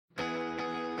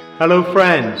Hello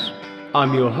friends,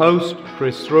 I'm your host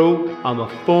Chris Thrall. I'm a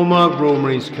former Royal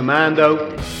Marines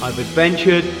Commando. I've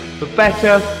adventured for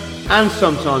better and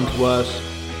sometimes worse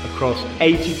across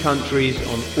 80 countries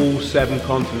on all 7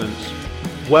 continents.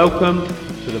 Welcome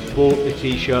to the Bought the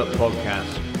T-Shirt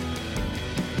podcast.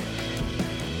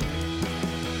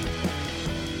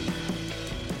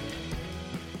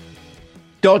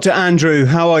 Dr. Andrew,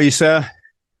 how are you, sir?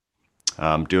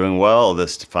 I'm doing well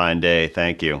this fine day.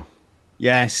 Thank you.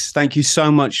 Yes, thank you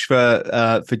so much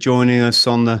for joining us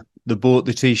on the Bought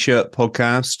the T-Shirt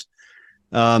podcast.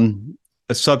 A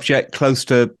subject close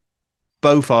to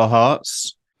both our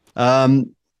hearts.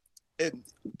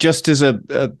 Just as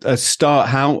a start,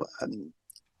 how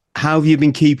have you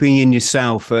been keeping in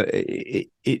yourself?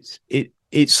 It's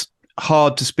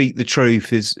hard to speak the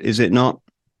truth, is it not?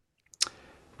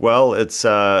 Well,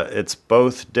 it's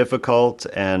both difficult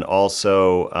and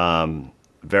also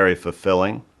very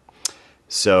fulfilling.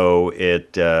 So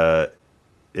it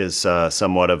is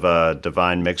somewhat of a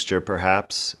divine mixture,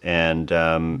 perhaps. And,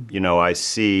 I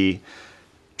see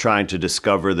trying to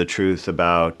discover the truth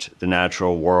about the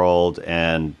natural world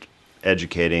and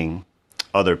educating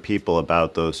other people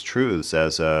about those truths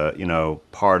as a,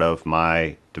 part of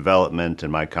my development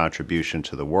and my contribution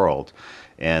to the world.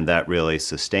 And that really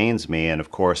sustains me. And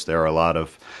of course, there are a lot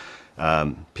of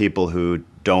people who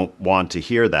don't want to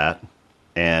hear that.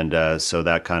 And so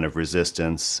that kind of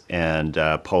resistance and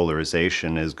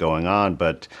polarization is going on.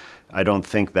 But I don't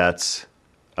think that's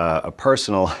a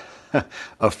personal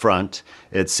affront.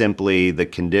 It's simply the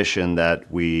condition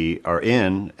that we are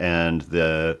in and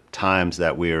the times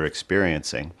that we are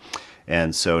experiencing.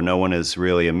 And so no one is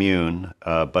really immune,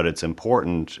 but it's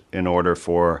important in order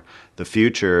for the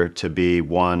future to be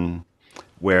one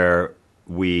where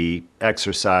we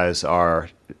exercise our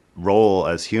role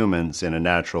as humans in a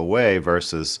natural way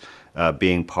versus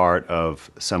being part of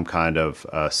some kind of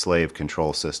slave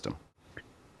control system.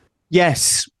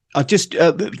 Yes, I just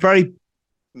very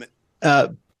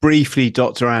briefly,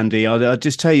 Dr. Andy, I'll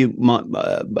just tell you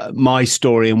my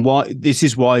story and why this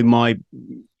is why my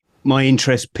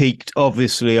interest peaked,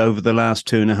 obviously, over the last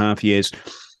 2.5 years.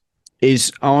 Is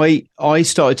I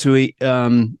started to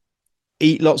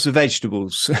eat lots of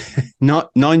vegetables,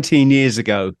 not 19 years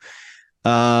ago.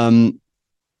 I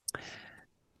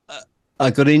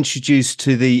got introduced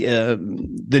to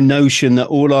the notion that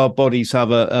all our bodies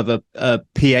have a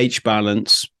pH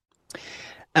balance,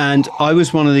 and I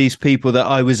was one of these people that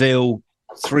I was ill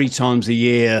 3 times a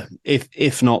year,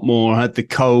 if not more. I had the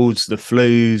colds, the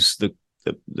flus, the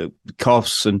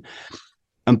coughs, and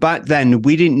back then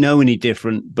we didn't know any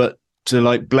different, but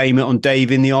to blame it on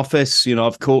Dave in the office.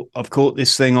 I've caught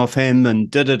this thing off him,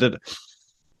 and da da da.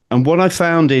 And what I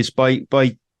found is by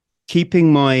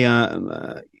keeping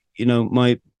my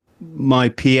my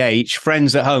pH,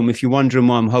 friends at home, if you're wondering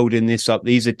why I'm holding this up,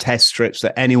 these are test strips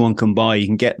that anyone can buy. You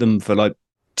can get them for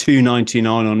 $2.99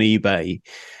 on eBay.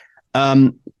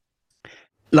 I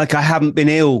haven't been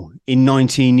ill in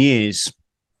 19 years.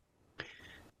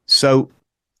 So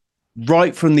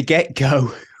right from the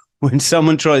get-go, when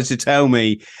someone tries to tell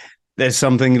me there's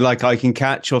something I can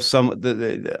catch off I'm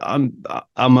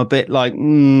a bit like,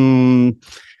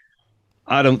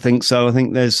 I don't think so. I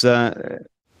think there's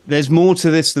more to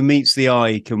this than meets the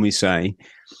eye, can we say?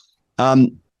 How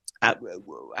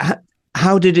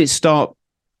did it start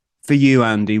for you,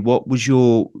 Andy? What was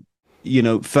your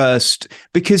first,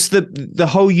 because the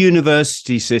whole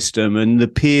university system and the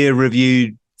peer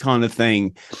reviewed kind of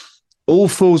thing all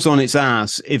falls on its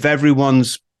ass if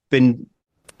everyone's been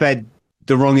fed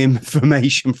the wrong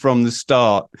information from the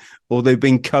start, or they've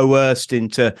been coerced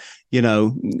into,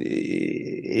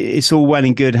 it's all well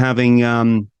and good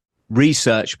having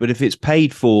research, but if it's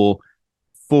paid for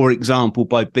example,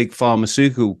 by big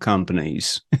pharmaceutical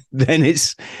companies, then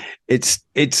it's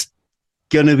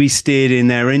going to be steered in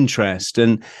their interest.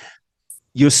 And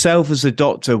yourself as a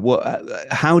doctor,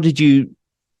 how did you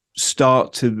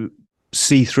start to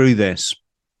see through this?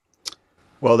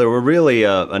 Well, there were really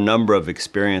a number of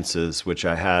experiences which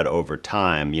I had over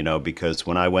time, because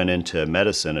when I went into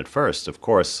medicine at first, of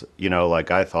course,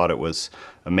 I thought it was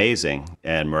amazing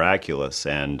and miraculous.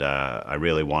 And I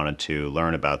really wanted to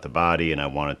learn about the body, and I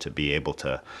wanted to be able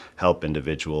to help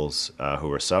individuals who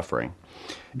were suffering.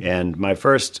 And my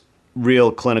first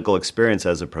real clinical experience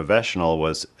as a professional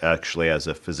was actually as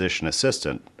a physician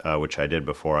assistant, which I did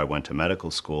before I went to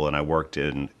medical school, and I worked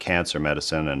in cancer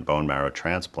medicine and bone marrow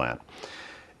transplant.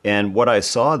 And what I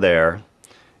saw there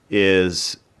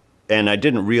is, and I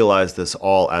didn't realize this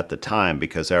all at the time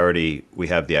because we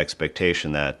have the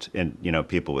expectation that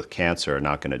people with cancer are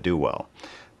not going to do well.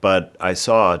 But I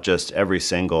saw just every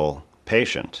single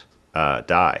patient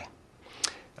die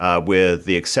with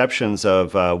the exceptions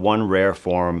of one rare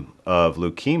form of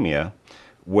leukemia,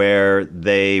 where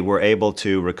they were able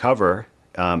to recover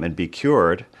and be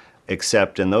cured,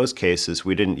 except in those cases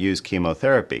we didn't use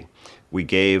chemotherapy. We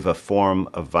gave a form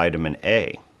of vitamin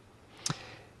A.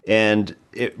 And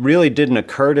it really didn't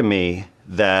occur to me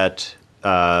that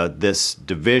this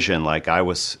division, like I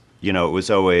was, it was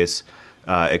always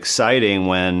exciting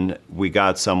when we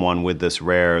got someone with this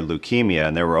rare leukemia,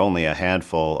 and there were only a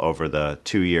handful over the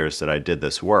 2 years that I did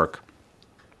this work.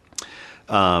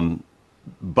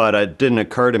 But it didn't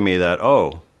occur to me that,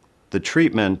 the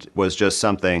treatment was just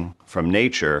something from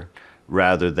nature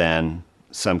rather than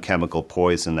some chemical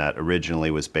poison that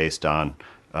originally was based on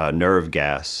nerve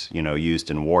gas, used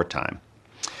in wartime.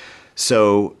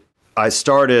 So I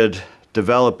started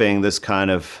developing this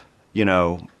kind of,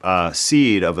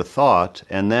 seed of a thought.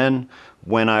 And then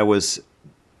when I was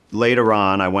later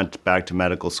on, I went back to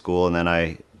medical school, and then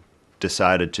I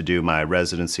decided to do my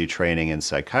residency training in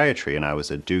psychiatry, and I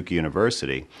was at Duke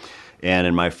University. And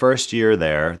in my first year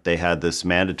there, they had this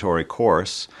mandatory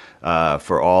course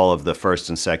for all of the first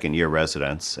and second year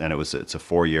residents, and it's a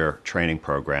 4-year training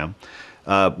program,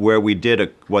 where we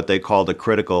did what they called a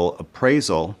critical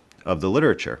appraisal of the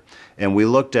literature. And we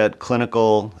looked at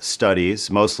clinical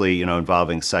studies, mostly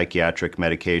involving psychiatric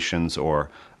medications or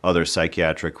other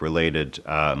psychiatric-related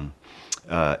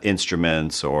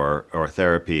instruments or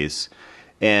therapies.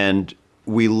 And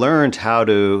we learned how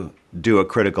to do a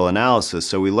critical analysis.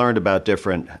 So we learned about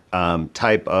different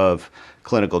type of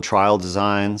clinical trial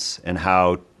designs and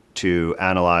how to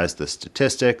analyze the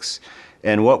statistics.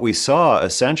 And what we saw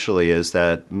essentially is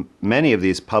that many of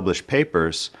these published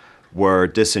papers were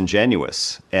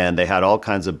disingenuous, and they had all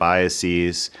kinds of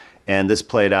biases, and this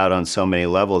played out on so many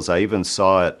levels. I even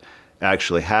saw it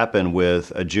actually happen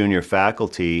with a junior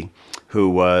faculty who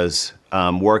was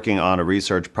working on a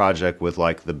research project with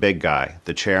like the big guy,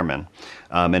 the chairman,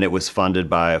 and it was funded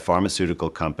by a pharmaceutical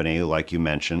company, like you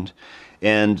mentioned,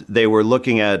 and they were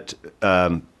looking at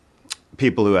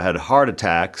people who had heart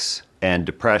attacks and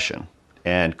depression,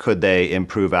 and could they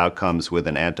improve outcomes with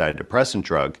an antidepressant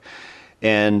drug.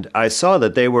 And I saw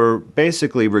that they were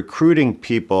basically recruiting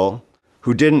people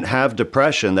who didn't have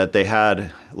depression, that they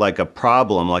had like a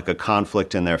problem, like a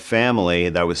conflict in their family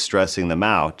that was stressing them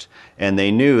out. And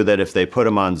they knew that if they put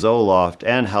them on Zoloft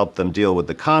and helped them deal with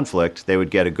the conflict, they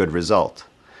would get a good result.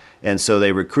 And so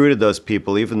they recruited those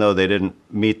people, even though they didn't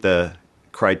meet the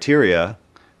criteria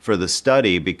for the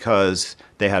study, because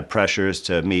they had pressures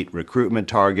to meet recruitment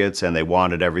targets and they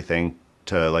wanted everything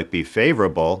to be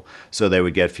favorable so they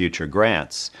would get future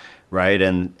grants, right?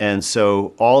 And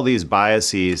so all these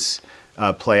biases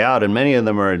play out, and many of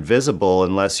them are invisible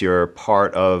unless you're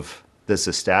part of this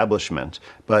establishment.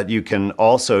 But you can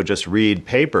also just read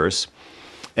papers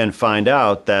and find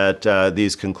out that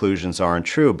these conclusions aren't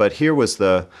true. But here was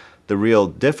the real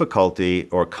difficulty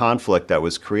or conflict that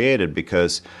was created,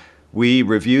 because we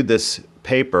reviewed this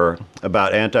paper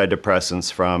about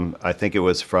antidepressants from, I think it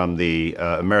was from the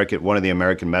one of the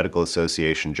American Medical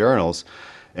Association journals.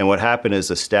 And what happened is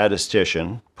a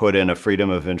statistician put in a Freedom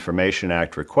of Information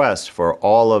Act request for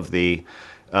all of the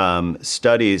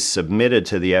studies submitted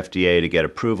to the FDA to get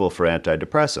approval for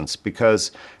antidepressants,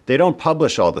 because they don't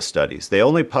publish all the studies. They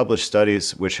only publish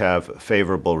studies which have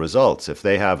favorable results. If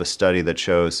they have a study that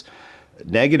shows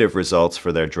negative results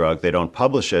for their drug, they don't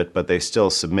publish it, but they still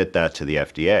submit that to the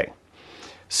FDA.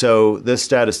 So this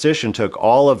statistician took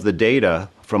all of the data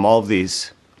from all of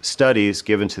these studies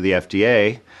given to the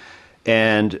FDA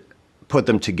and put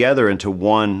them together into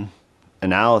one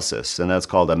analysis, and that's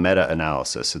called a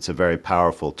meta-analysis. It's a very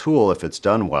powerful tool if it's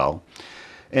done well.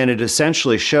 And it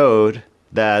essentially showed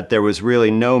that there was really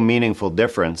no meaningful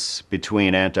difference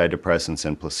between antidepressants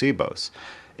and placebos.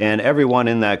 And everyone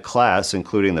in that class,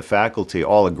 including the faculty,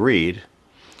 all agreed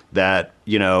that,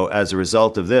 as a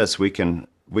result of this, we can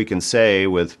say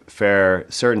with fair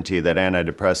certainty that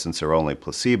antidepressants are only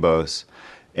placebos.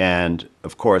 And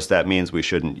of course, that means we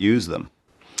shouldn't use them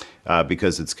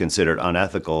because it's considered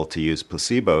unethical to use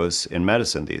placebos in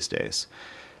medicine these days.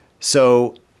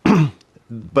 So,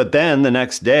 but then the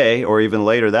next day, or even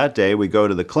later that day, we go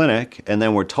to the clinic, and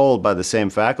then we're told by the same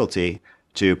faculty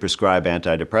to prescribe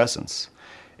antidepressants.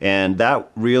 And that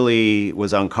really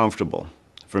was uncomfortable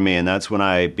for me, and that's when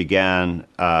I began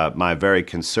my very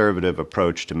conservative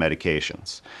approach to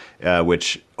medications,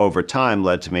 which over time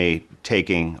led to me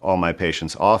taking all my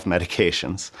patients off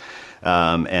medications.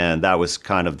 And that was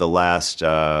kind of the last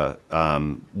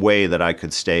way that I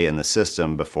could stay in the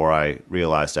system before I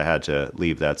realized I had to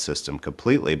leave that system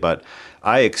completely. But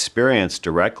I experienced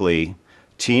directly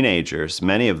teenagers,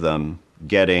 many of them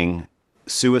getting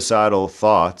suicidal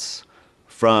thoughts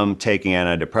from taking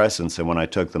antidepressants, and when I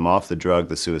took them off the drug,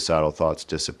 the suicidal thoughts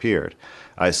disappeared.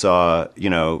 I saw,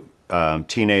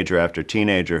 teenager after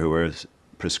teenager who was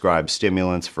prescribed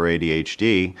stimulants for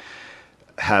ADHD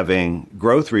having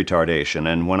growth retardation.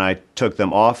 And when I took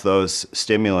them off those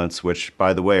stimulants, which,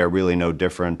 by the way, are really no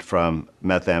different from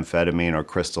methamphetamine or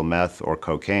crystal meth or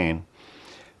cocaine,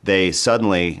 they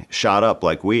suddenly shot up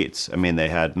like weeds. I mean, they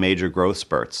had major growth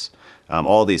spurts.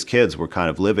 All these kids were kind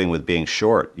of living with being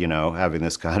short, having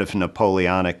this kind of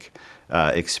Napoleonic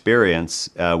experience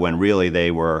when really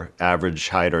they were average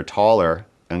height or taller,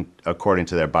 and according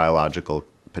to their biological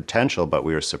potential, but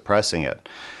we were suppressing it.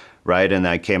 Right. And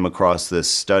I came across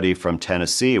this study from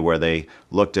Tennessee where they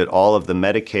looked at all of the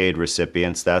Medicaid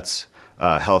recipients. That's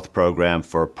a health program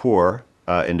for poor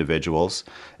individuals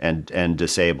and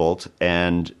disabled.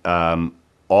 And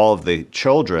all of the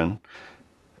children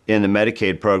in the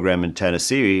Medicaid program in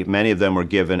Tennessee, many of them were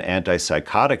given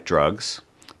antipsychotic drugs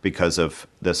because of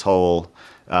this whole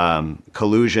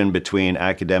collusion between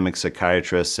academic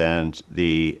psychiatrists and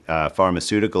the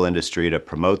pharmaceutical industry to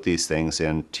promote these things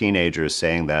in teenagers,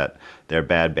 saying that their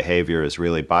bad behavior is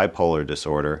really bipolar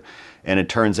disorder. And it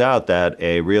turns out that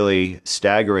a really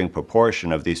staggering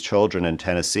proportion of these children in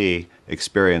Tennessee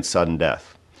experience sudden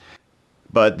death.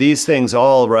 But these things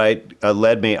all,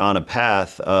 led me on a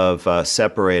path of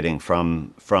separating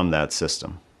from that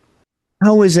system.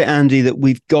 How is it, Andy, that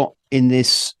we've got in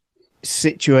this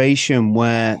situation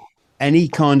where any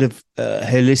kind of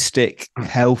holistic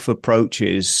health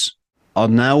approaches are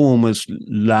now almost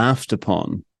laughed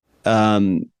upon,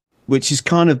 which is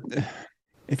kind of,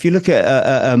 if you look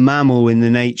at a mammal in the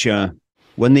nature,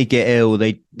 when they get ill,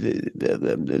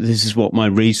 this is what my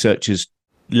research has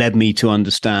led me to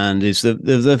understand, is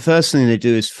the first thing they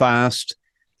do is fast.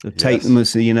 They'll take them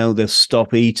as, they'll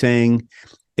stop eating.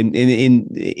 In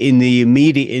the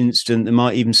immediate instant, they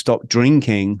might even stop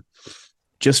drinking.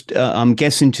 Just, I'm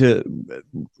guessing, to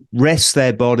rest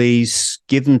their bodies,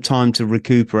 give them time to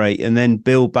recuperate, and then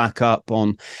build back up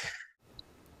on,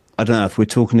 I don't know if we're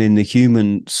talking in the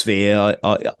human sphere,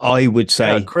 I would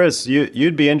say. Yeah, Chris,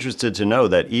 you'd be interested to know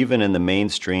that even in the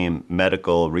mainstream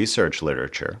medical research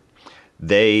literature,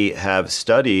 they have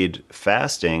studied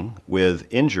fasting with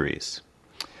injuries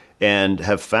and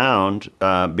have found,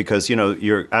 because,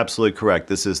 you're absolutely correct,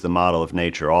 this is the model of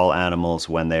nature. All animals,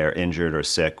 when they're injured or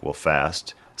sick, will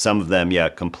fast. Some of them,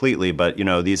 completely, but,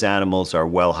 these animals are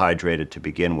well hydrated to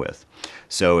begin with.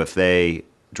 So if they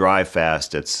dry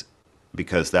fast, it's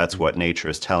because that's what nature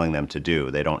is telling them to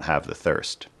do. They don't have the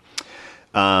thirst.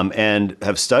 And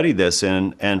have studied this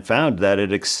and found that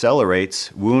it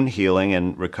accelerates wound healing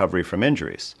and recovery from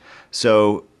injuries.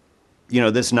 So,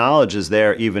 this knowledge is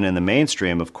there even in the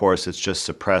mainstream. Of course, it's just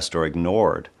suppressed or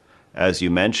ignored, as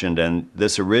you mentioned. And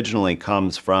this originally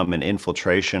comes from an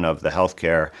infiltration of the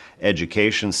healthcare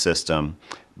education system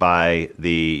by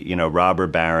the, robber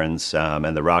barons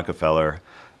and the Rockefeller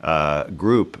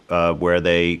group, where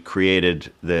they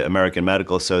created the American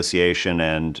Medical Association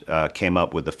and came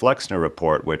up with the Flexner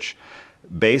Report, which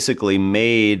basically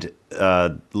laid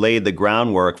the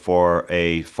groundwork for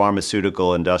a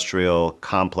pharmaceutical industrial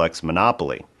complex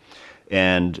monopoly.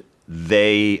 And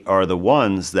they are the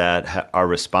ones that are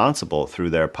responsible through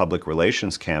their public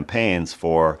relations campaigns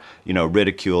for,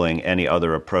 ridiculing any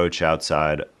other approach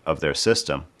outside of their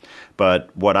system.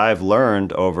 But what I've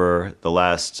learned over the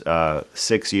last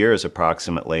 6 years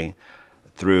approximately,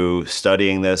 through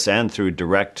studying this and through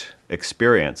direct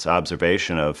experience,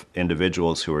 observation of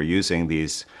individuals who are using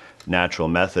these natural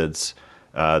methods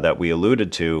that we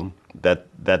alluded to,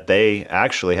 that they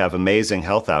actually have amazing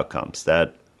health outcomes,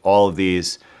 that all of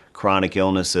these chronic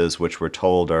illnesses which we're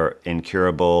told are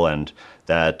incurable, and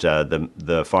that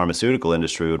the pharmaceutical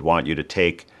industry would want you to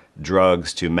take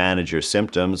drugs to manage your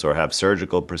symptoms or have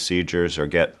surgical procedures or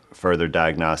get further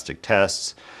diagnostic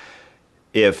tests,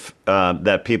 if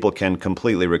that people can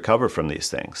completely recover from these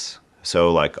things.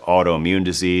 So like autoimmune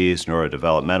disease,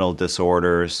 neurodevelopmental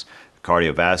disorders,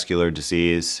 cardiovascular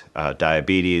disease,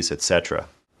 diabetes, etc.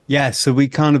 Yeah, so we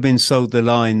kind of been sold the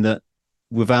line that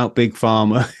without Big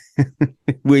Pharma,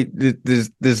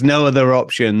 there's no other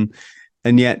option.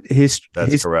 And yet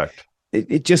That's correct.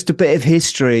 It just a bit of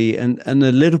history and a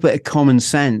little bit of common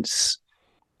sense.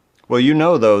 Well,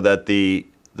 though, that the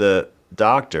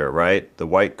doctor, right, the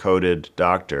white-coated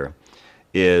doctor,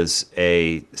 is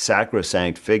a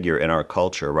sacrosanct figure in our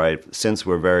culture, right? Since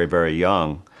we're very, very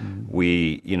young,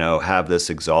 we, have this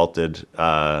exalted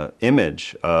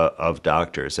image of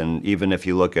doctors. And even if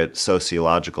you look at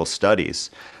sociological studies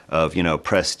of,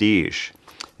 prestige,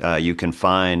 you can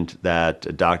find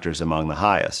that doctors among the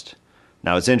highest.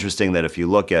 Now, it's interesting that if you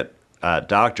look at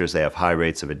doctors, they have high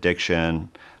rates of addiction.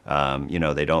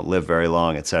 They don't live very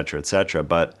long, et cetera, et cetera.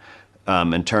 But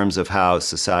in terms of how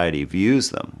society views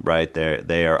them, right,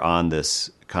 they are on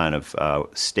this kind of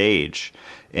stage.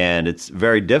 And it's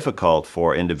very difficult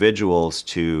for individuals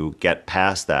to get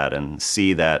past that and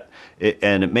see that.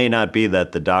 And it may not be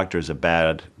that the doctor's a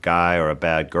bad guy or a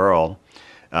bad girl.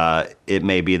 It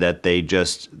may be that they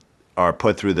just are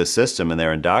put through the system and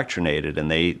they're indoctrinated,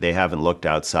 and they haven't looked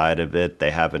outside of it.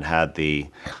 They haven't had the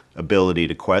ability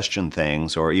to question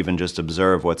things or even just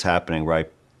observe what's happening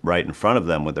right in front of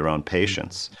them with their own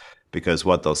patients. Because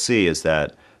what they'll see is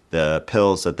that the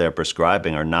pills that they're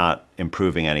prescribing are not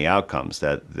improving any outcomes,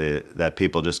 that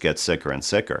people just get sicker and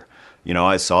sicker.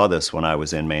 I saw this when I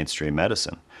was in mainstream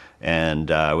medicine.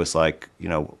 And I was like,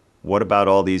 what about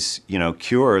all these,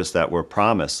 cures that were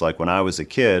promised? Like when I was a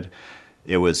kid,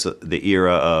 it was the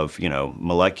era of,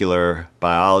 molecular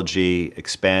biology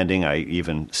expanding. I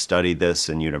even studied this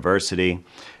in university.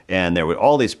 And there were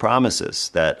all these promises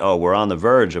that, we're on the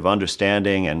verge of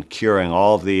understanding and curing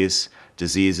all of these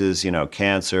diseases,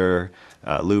 cancer,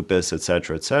 lupus, et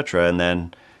cetera, et cetera. And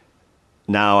then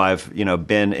now I've,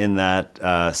 been in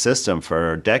that system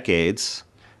for decades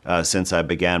since I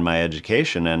began my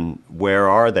education. And where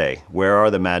are they? Where are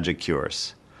the magic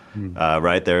cures?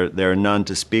 Right? There are none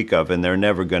to speak of, and there are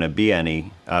never going to be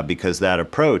any because that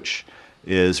approach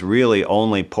is really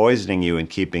only poisoning you and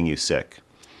keeping you sick.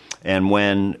 And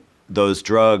when those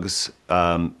drugs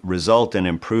result in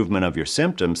improvement of your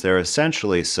symptoms, they're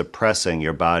essentially suppressing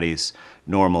your body's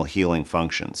normal healing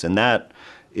functions. And that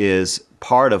is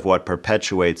part of what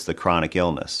perpetuates the chronic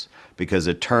illness, because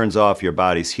it turns off your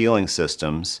body's healing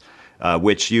systems,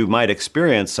 which you might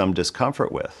experience some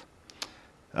discomfort with.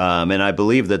 And I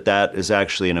believe that is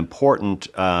actually an important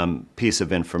piece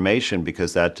of information,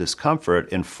 because that discomfort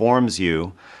informs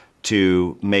you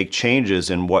to make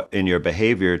changes in your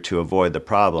behavior to avoid the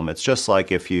problem. It's just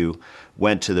like if you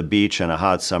went to the beach on a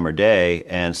hot summer day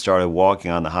and started walking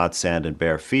on the hot sand in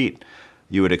bare feet,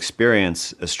 you would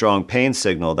experience a strong pain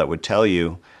signal that would tell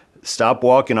you, stop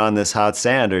walking on this hot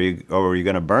sand or you're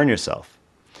going to burn yourself.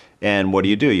 And what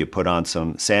do? You put on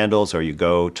some sandals or you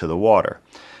go to the water.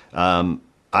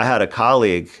 I had a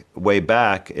colleague way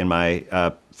back in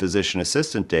my physician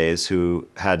assistant days who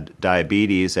had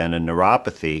diabetes and a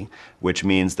neuropathy, which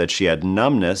means that she had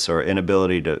numbness or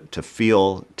inability to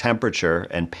feel temperature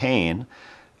and pain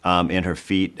in her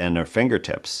feet and her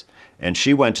fingertips. And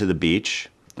she went to the beach,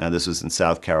 this was in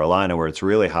South Carolina where it's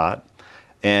really hot,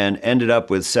 and ended up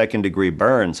with second-degree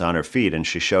burns on her feet. And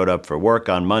she showed up for work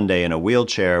on Monday in a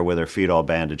wheelchair with her feet all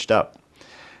bandaged up.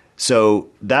 So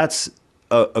that's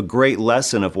a great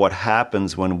lesson of what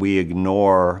happens when we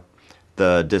ignore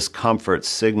the discomfort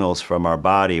signals from our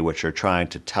body, which are trying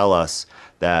to tell us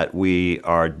that we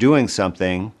are doing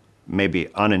something, maybe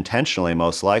unintentionally,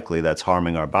 most likely, that's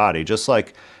harming our body. Just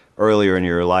like earlier in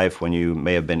your life when you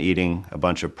may have been eating a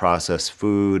bunch of processed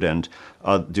food and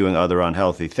doing other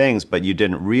unhealthy things, but you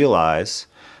didn't realize,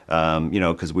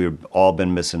 because we've all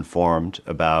been misinformed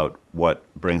about what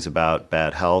brings about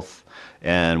bad health,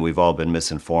 and we've all been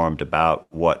misinformed about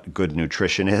what good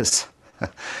nutrition is.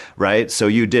 Right? So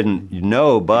you didn't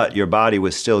know, but your body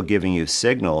was still giving you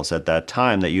signals at that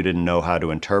time that you didn't know how to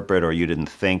interpret, or you didn't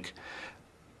think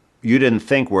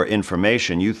were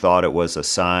information. You thought it was a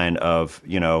sign of,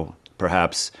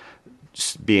 perhaps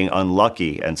being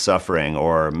unlucky and suffering,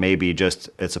 or maybe just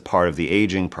it's a part of the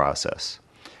aging process,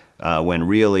 when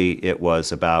really it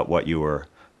was about what you were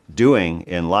doing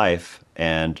in life.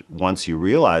 And once you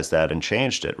realized that and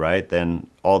changed it, right, then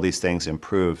all these things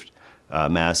improved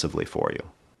massively for you.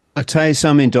 I tell you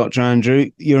something, Dr. Andrew,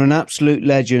 you're an absolute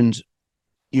legend.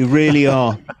 You really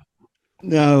are.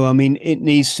 No, I mean, it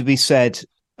needs to be said.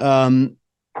 The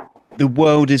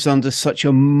world is under such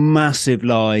a massive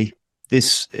lie.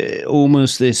 This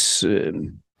hypnosis,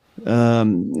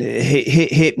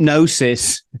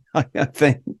 I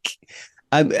think.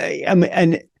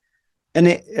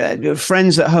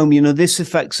 Friends at home, this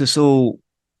affects us all.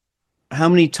 How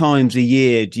many times a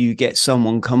year do you get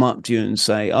someone come up to you and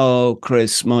say, "Oh,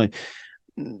 Chris, my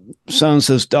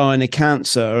so-and-so's dying of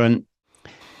cancer,"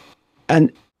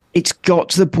 and it's got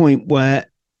to the point where,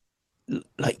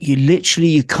 like,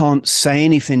 you can't say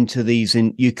anything to these,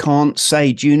 and you can't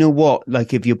say, "Do you know what?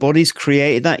 Like, if your body's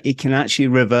created that, you can actually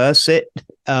reverse it."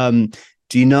 Do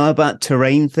you know about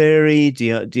terrain theory?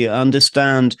 Do you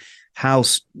understand how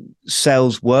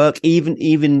cells work? Even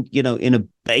in a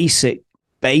basic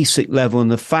level, and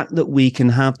the fact that we can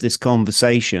have this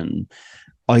conversation,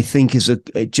 I think, is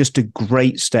just a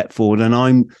great step forward. And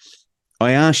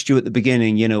I asked you at the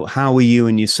beginning, how are you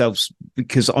and yourselves?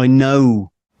 Because I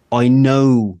know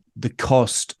the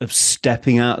cost of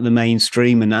stepping out of the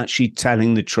mainstream and actually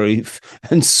telling the truth.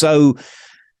 And so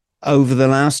over the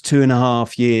last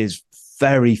 2.5 years,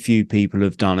 very few people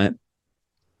have done it.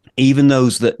 Even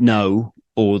those that know,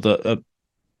 or that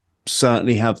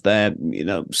certainly have their,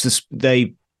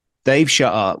 they've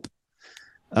shut up.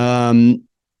 And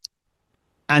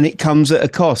it comes at a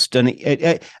cost. And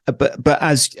but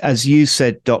as you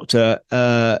said, Doctor,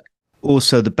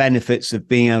 also the benefits of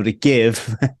being able to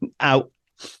give out,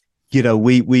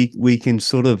 we can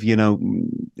sort of,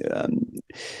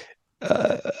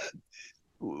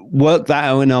 work that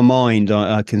out in our mind,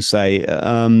 I can say.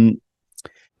 Can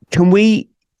we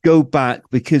go back,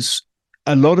 because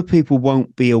a lot of people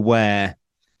won't be aware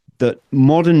that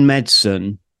modern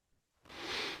medicine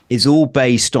is all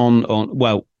based on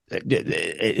well,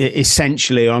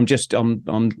 essentially, what's the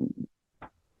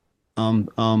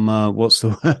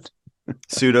word?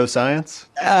 Pseudoscience?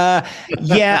 I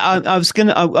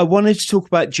wanted to talk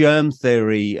about germ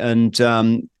theory and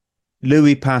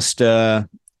Louis Pasteur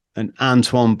and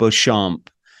Antoine Béchamp,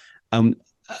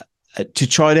 to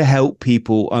try to help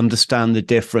people understand the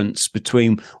difference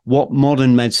between what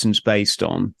modern medicine's based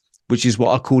on, which is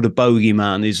what I call a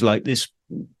bogeyman, is like this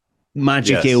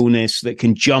magic illness that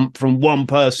can jump from one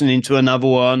person into another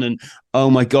one, and oh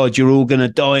my God, you're all going to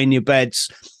die in your beds,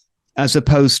 as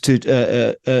opposed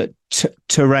to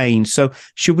terrain. So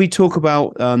should we talk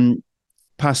about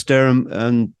Pasteur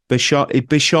and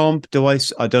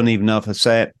Béchamp? I don't even know if I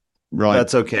say it right.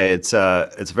 That's okay.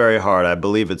 It's very hard. I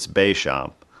believe it's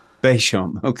Béchamp.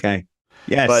 Béchamp. Okay.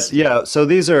 Yes. But yeah, so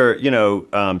these are,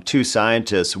 two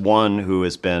scientists, one who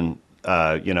has been,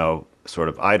 sort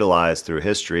of idolized through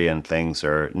history, and things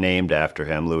are named after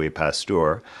him, Louis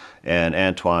Pasteur, and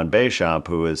Antoine Béchamp,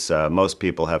 who is, most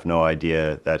people have no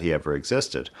idea that he ever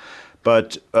existed.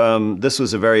 But this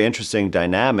was a very interesting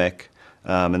dynamic,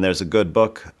 and there's a good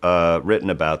book written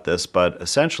about this. But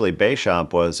essentially,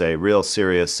 Béchamp was a real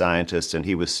serious scientist, and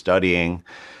he was studying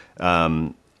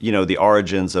the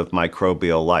origins of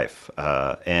microbial life.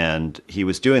 And he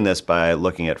was doing this by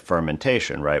looking at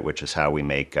fermentation, right, which is how we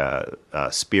make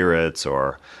spirits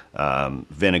or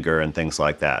vinegar and things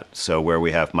like that. So where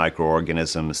we have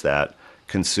microorganisms that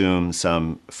consume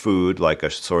some food, like a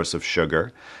source of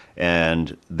sugar,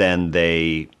 and then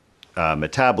they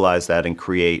metabolize that and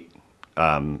create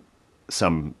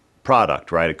some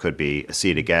product, right? It could be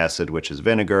acetic acid, which is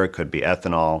vinegar. It could be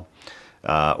ethanol.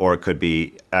 Or it could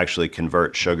be actually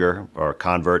convert sugar,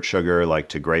 like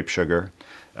to grape sugar,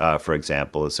 for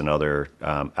example, is another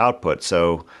output.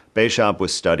 So Béchamp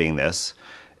was studying this.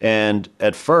 And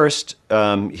at first,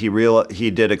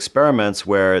 he did experiments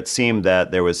where it seemed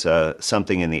that there was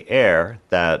something in the air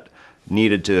that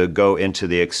needed to go into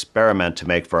the experiment to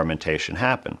make fermentation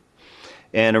happen.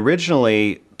 And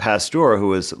originally, Pasteur, who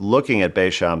was looking at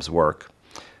Béchamp's work,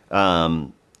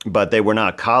 but they were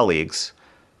not colleagues,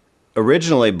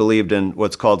 originally believed in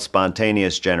what's called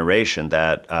spontaneous generation,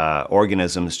 that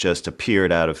organisms just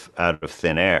appeared out of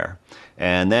thin air.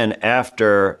 And then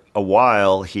after a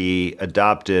while, he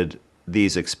adopted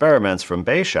these experiments from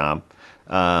Béchamp,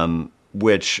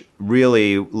 which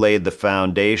really laid the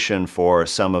foundation for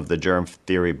some of the germ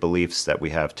theory beliefs that we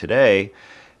have today,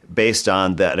 based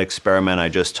on that experiment I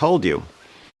just told you.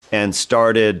 And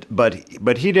started,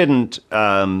 but he didn't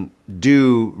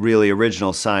do really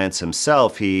original science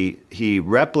himself. He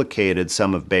replicated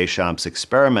some of Béchamp's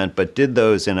experiment, but did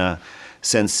those in a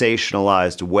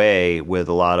sensationalized way with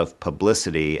a lot of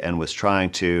publicity, and was trying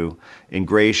to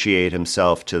ingratiate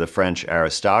himself to the French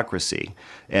aristocracy.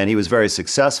 And he was very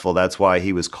successful. That's why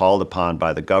he was called upon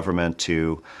by the government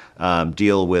to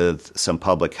deal with some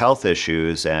public health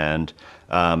issues, and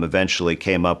eventually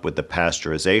came up with the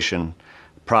pasteurization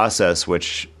process,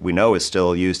 which we know is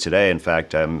still used today. In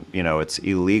fact, it's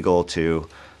illegal to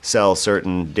sell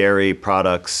certain dairy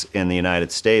products in the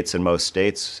United States and most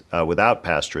states without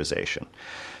pasteurization.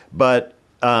 But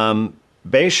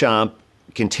Béchamp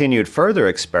continued further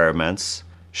experiments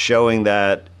showing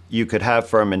that you could have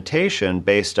fermentation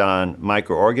based on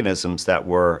microorganisms that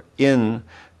were in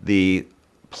the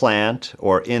plant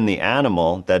or in the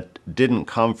animal that didn't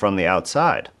come from the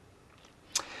outside.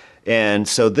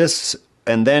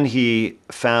 And then he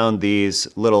found these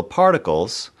little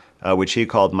particles, which he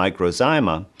called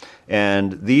microzyma.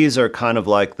 And these are kind of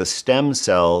like the stem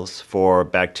cells for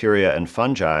bacteria and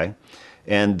fungi.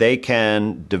 And they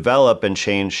can develop and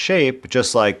change shape,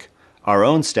 just like our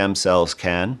own stem cells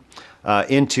can,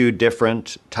 into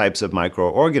different types of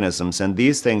microorganisms. And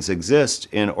these things exist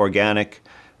in organic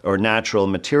or natural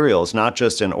materials, not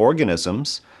just in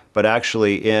organisms, but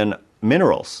actually in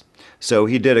minerals. So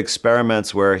he did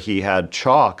experiments where he had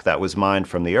chalk that was mined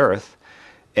from the earth,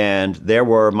 And there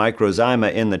were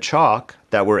microzyma in the chalk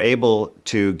that were able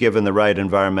to, given the right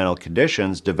environmental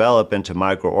conditions, develop into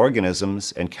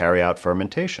microorganisms and carry out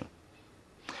fermentation.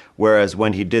 Whereas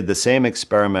when he did the same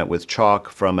experiment with chalk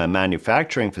from a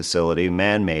manufacturing facility,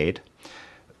 man-made,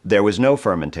 there was no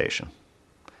fermentation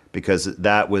because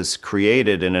that was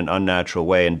created in an unnatural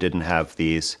way and didn't have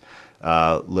these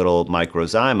little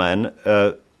microzyma. And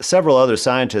several other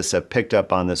scientists have picked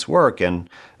up on this work, and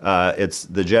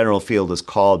the general field is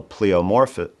called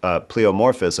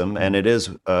pleomorphism, and it is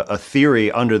a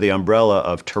theory under the umbrella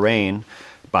of terrain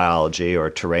biology or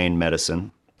terrain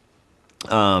medicine.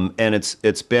 And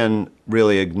it's been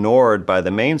really ignored by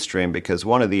the mainstream because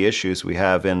one of the issues we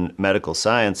have in medical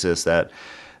science is that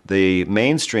the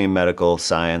mainstream medical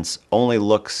science only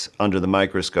looks under the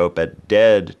microscope at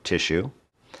dead tissue,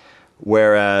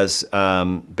 whereas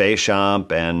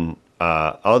Béchamp and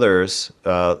others,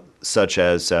 such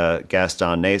as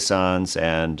Gaston Naessens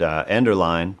and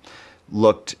Enderlein,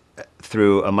 looked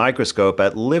through a microscope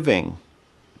at living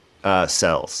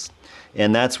cells.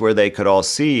 And that's where they could all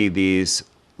see these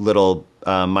little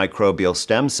microbial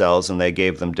stem cells, and they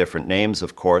gave them different names,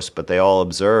 of course, but they all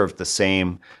observed the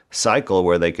same cycle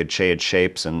where they could change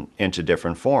shapes and into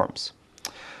different forms.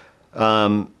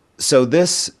 So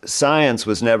this science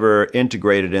was never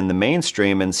integrated in the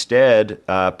mainstream. Instead,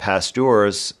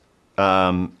 Pasteur's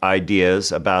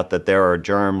ideas about that there are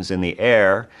germs in the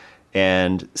air,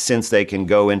 and since they can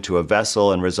go into a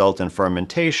vessel and result in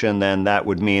fermentation, then that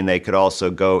would mean they could also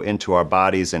go into our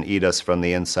bodies and eat us from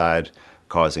the inside,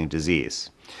 causing disease.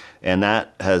 And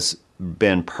that has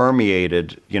been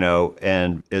permeated,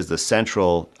 and is the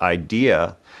central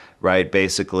idea, right,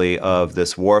 basically, of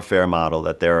this warfare model,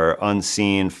 that there are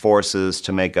unseen forces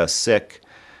to make us sick,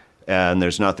 and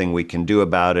there's nothing we can do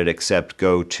about it except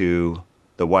go to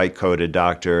the white-coated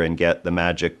doctor and get the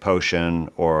magic potion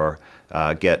or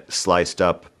get sliced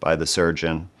up by the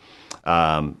surgeon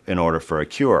in order for a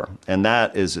cure. And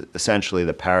that is essentially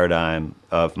the paradigm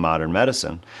of modern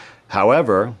medicine.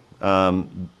 However,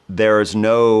 there is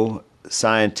no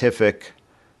scientific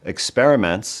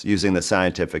experiments using the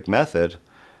scientific method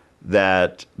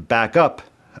that back up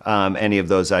any of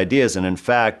those ideas. And in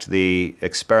fact, the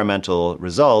experimental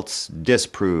results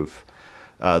disprove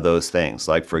those things.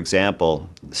 Like, for example,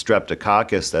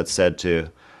 streptococcus that's said to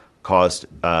cause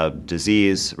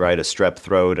disease, right, a strep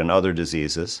throat and other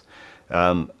diseases.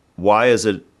 Why is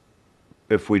it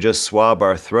if we just swab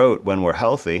our throat when we're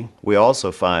healthy, we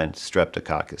also find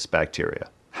streptococcus bacteria?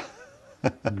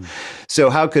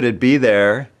 So how could it be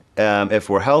there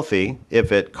if we're healthy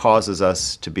if it causes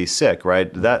us to be sick,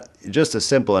 right? That just a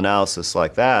simple analysis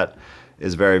like that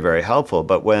is very, very helpful.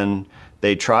 But when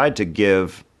they tried to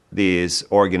give these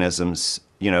organisms,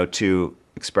 to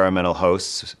experimental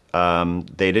hosts,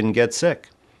 they didn't get sick.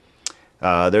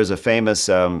 There's a famous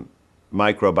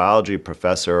microbiology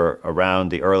professor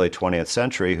around the early 20th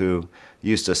century who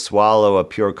used to swallow a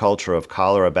pure culture of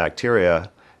cholera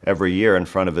bacteria every year in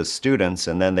front of his students,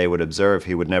 and then they would observe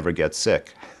he would never get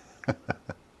sick.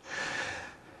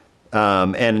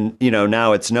 And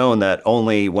now it's known that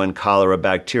only when cholera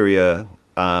bacteria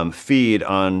feed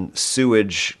on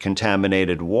sewage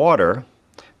contaminated water,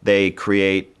 they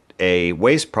create a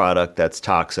waste product that's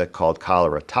toxic called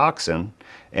cholera toxin.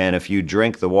 And if you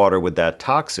drink the water with that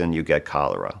toxin, you get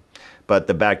cholera. But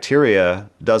the bacteria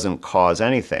doesn't cause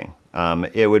anything.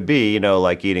 It would be,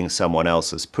 like eating someone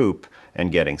else's poop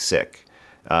and getting sick.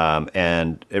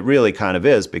 And it really kind of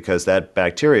is, because that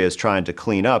bacteria is trying to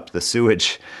clean up the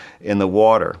sewage in the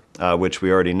water, which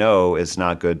we already know is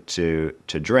not good to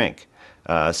drink.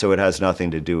 So it has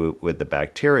nothing to do with the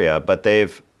bacteria. But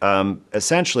they've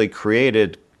essentially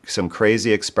created some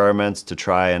crazy experiments to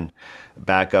try and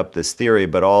back up this theory,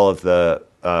 but all of the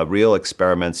real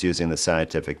experiments using the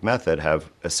scientific method have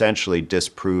essentially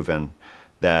disproven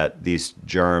that these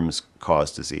germs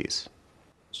cause disease.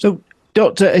 So,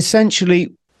 Doctor,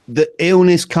 essentially, the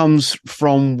illness comes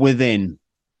from within.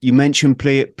 You mentioned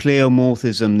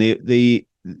pleomorphism.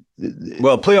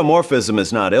 Well, pleomorphism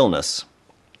is not illness.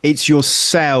 It's your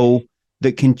cell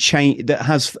that can change, that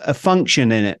has a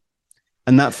function in it,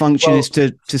 and that function is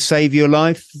to save your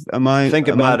life. Think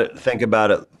about it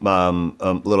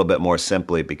a little bit more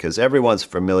simply, because everyone's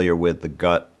familiar with the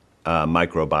gut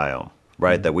microbiome,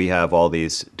 right? Mm-hmm. That we have all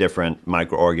these different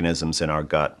microorganisms in our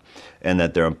gut, and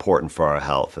that they're important for our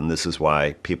health. And this is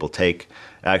why people take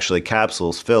actually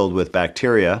capsules filled with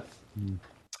bacteria,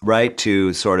 right,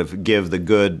 to sort of give the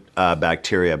good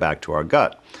bacteria back to our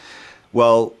gut.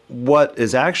 Well, what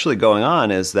is actually going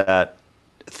on is that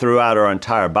throughout our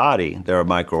entire body, there are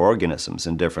microorganisms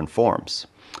in different forms.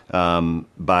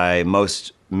 By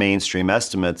most mainstream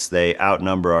estimates, they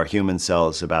outnumber our human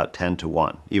cells about 10 to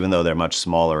 1, even though they're much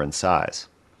smaller in size.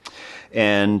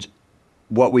 And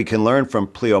what we can learn from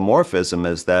pleomorphism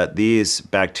is that these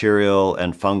bacterial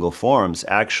and fungal forms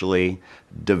actually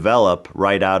develop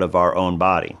right out of our own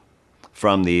body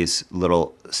from these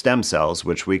little stem cells,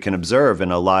 which we can observe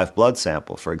in a live blood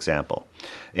sample, for example.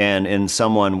 And in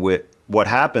someone with, what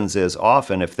happens is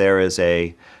often if there is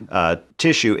a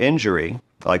tissue injury,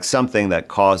 like something that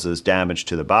causes damage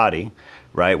to the body,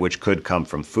 right, which could come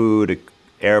from food,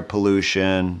 air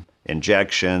pollution,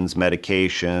 injections,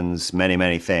 medications, many,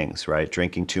 many things, right?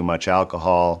 Drinking too much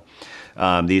alcohol.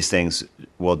 These things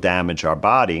will damage our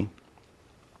body.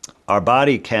 Our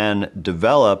body can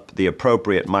develop the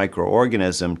appropriate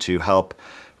microorganism to help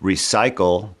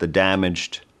recycle the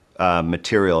damaged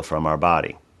material from our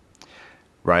body,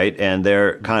 right? And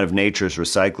they're kind of nature's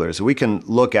recyclers. We can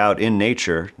look out in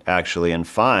nature, actually, and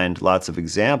find lots of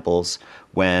examples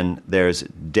when there's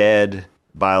dead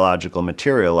biological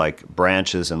material like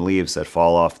branches and leaves that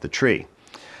fall off the tree,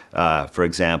 for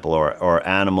example, or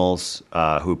animals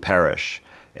who perish.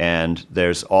 And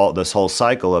there's all this whole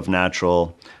cycle of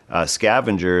natural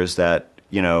scavengers that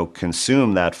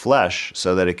consume that flesh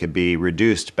so that it could be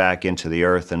reduced back into the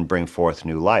earth and bring forth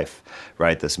new life,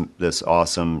 right? This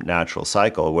awesome natural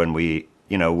cycle. When we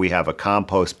have a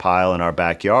compost pile in our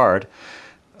backyard,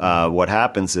 what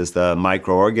happens is the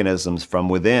microorganisms from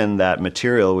within that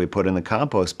material we put in the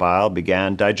compost pile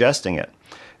began digesting it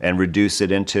and reduce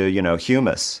it into,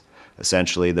 humus,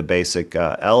 essentially the basic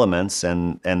elements.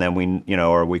 And then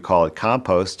we call it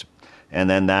compost. And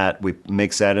then we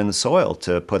mix that in the soil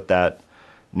to put that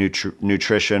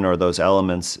nutrition or those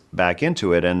elements back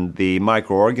into it. And the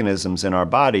microorganisms in our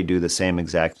body do the same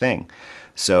exact thing.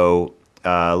 So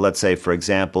let's say, for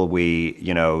example, we,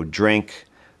 drink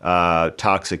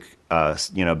toxic,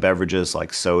 beverages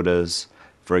like sodas,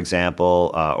 for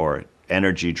example, or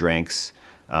energy drinks,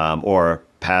 or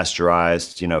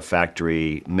pasteurized,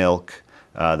 factory milk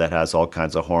that has all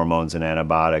kinds of hormones and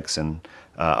antibiotics and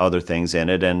other things in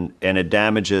it, and it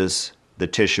damages the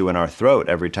tissue in our throat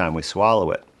every time we swallow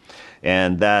it.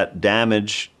 And that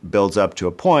damage builds up to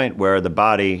a point where the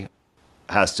body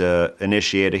has to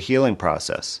initiate a healing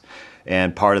process.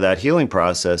 And part of that healing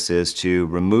process is to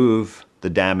remove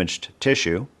the damaged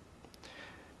tissue,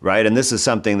 right? And this is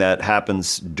something that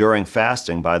happens during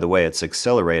fasting, by the way. It's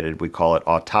accelerated. We call it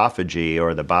autophagy,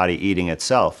 or the body eating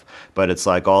itself. But it's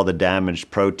like all the damaged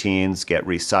proteins get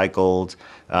recycled.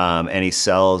 Any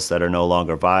cells that are no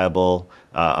longer viable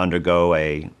undergo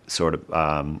a sort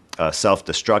of a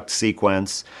self-destruct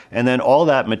sequence. And then all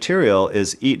that material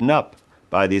is eaten up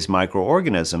by these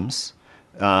microorganisms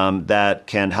that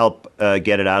can help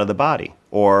get it out of the body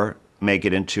or make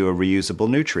it into a reusable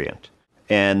nutrient.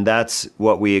 And that's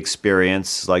what we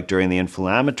experience like during the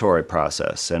inflammatory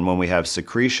process. And when we have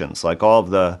secretions, like all of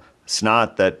the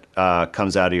snot that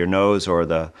comes out of your nose, or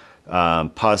the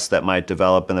pus that might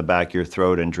develop in the back of your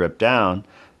throat and drip down,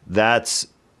 that's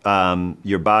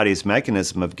your body's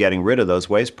mechanism of getting rid of those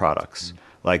waste products,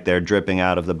 like they're dripping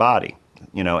out of the body.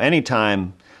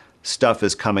 Anytime stuff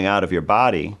is coming out of your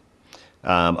body,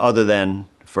 other than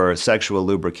for sexual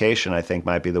lubrication, I think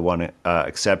might be the one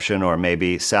exception, or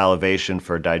maybe salivation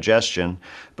for digestion.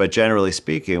 But generally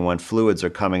speaking, when fluids are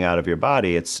coming out of your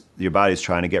body, it's your body's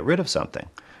trying to get rid of something,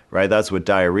 right? That's what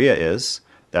diarrhea is.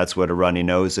 That's what a runny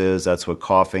nose is. That's what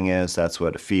coughing is. That's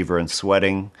what fever and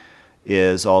sweating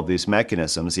is. All these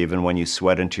mechanisms, even when you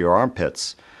sweat into your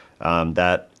armpits,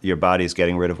 that your body's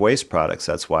getting rid of waste products.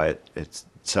 That's why it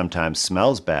sometimes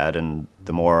smells bad. And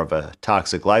the more of a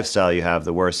toxic lifestyle you have,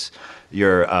 the worse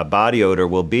your body odor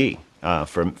will be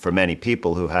for many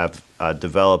people who have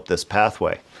developed this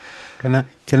pathway. Can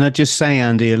I just say,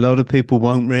 Andy, a lot of people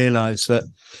won't realize that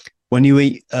when you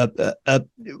eat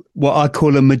what I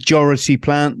call a majority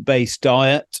plant-based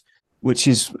diet, which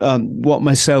is what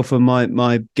myself and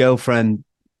my girlfriend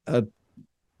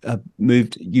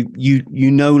moved,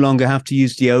 you no longer have to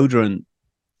use deodorant.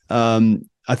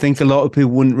 I think a lot of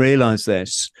people wouldn't realize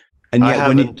this. And yet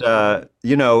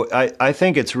I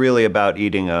think it's really about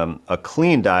eating a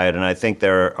clean diet, and I think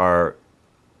there are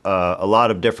a lot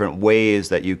of different ways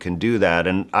that you can do that.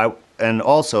 And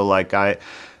also, like I'm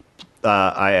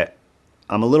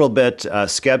a little bit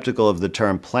skeptical of the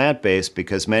term plant-based,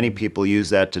 because many people use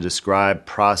that to describe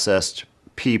processed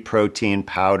pea protein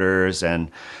powders and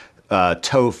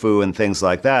tofu and things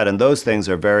like that, and those things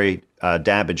are very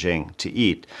damaging to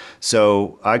eat.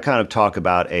 So I kind of talk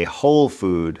about a whole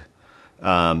food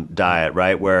diet,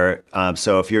 right? Where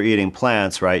so if you're eating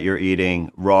plants, right, you're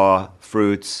eating raw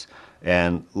fruits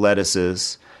and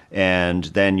lettuces and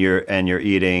then you're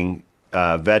eating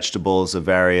vegetables of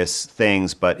various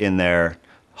things, but in their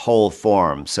whole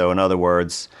form. So in other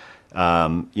words,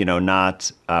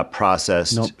 not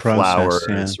processed Not processed,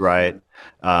 yeah. flours, right?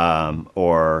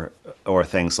 Or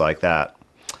things like that.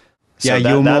 Yeah,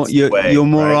 So that's the you're way,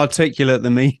 more right? articulate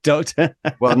than me, Doctor.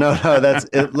 Well, no, no, that's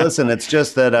it. Listen, it's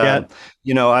just that,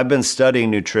 Yeah. I've been studying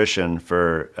nutrition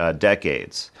for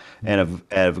decades and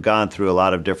have gone through a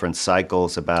lot of different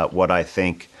cycles about what I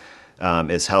think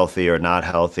is healthy or not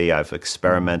healthy. I've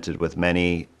experimented with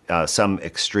some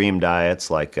extreme diets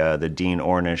like the Dean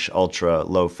Ornish ultra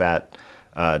low fat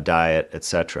diet,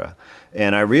 etc.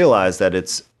 And I realized that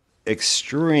it's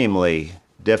extremely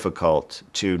difficult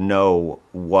to know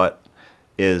what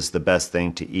is the best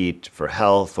thing to eat for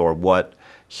health or what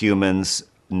humans'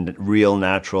 real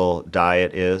natural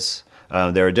diet is.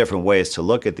 There are different ways to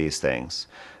look at these things,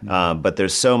 but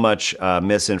there's so much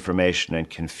misinformation and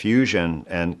confusion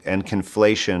and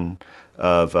conflation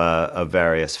of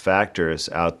various factors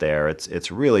out there.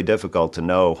 It's really difficult to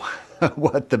know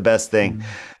what the best thing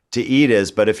to eat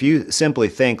is. But if you simply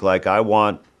think like I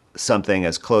want something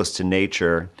as close to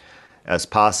nature as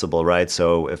possible, right?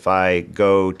 So if I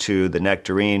go to the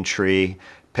nectarine tree,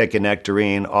 pick a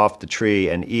nectarine off the tree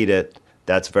and eat it,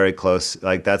 that's very close.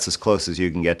 Like that's as close as you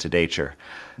can get to nature,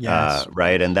 Yes.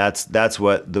 right? And that's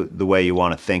what the way you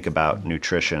want to think about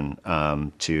nutrition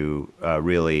to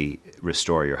really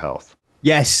restore your health.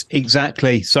 Yes,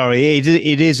 exactly. Sorry, it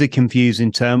is a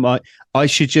confusing term. I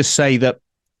should just say that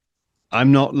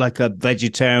I'm not like a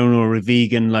vegetarian or a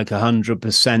vegan like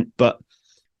 100%, but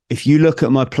if you look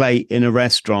at my plate in a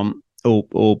restaurant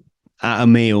or at a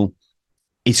meal,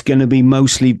 it's going to be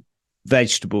mostly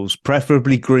vegetables,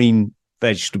 preferably green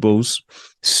vegetables.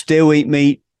 Still eat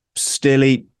meat, still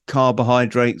eat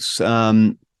carbohydrates,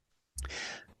 but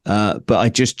I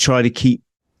just try to keep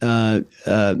that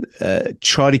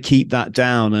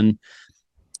down.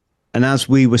 And as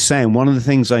we were saying, one of the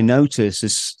things I noticed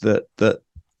is that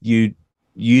you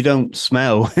don't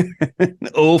smell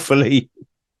awfully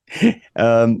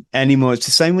anymore. It's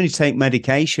the same when you take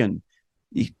medication.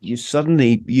 You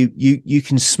suddenly you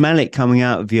can smell it coming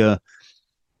out of your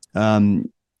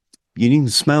you can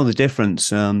smell the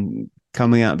difference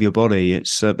coming out of your body.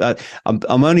 It's I'm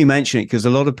only mentioning it because a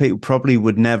lot of people probably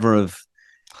would never have.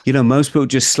 Most people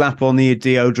just slap on the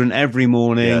deodorant every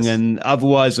morning, Yes, and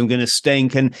otherwise I'm going to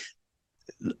stink. And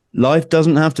life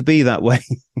doesn't have to be that way.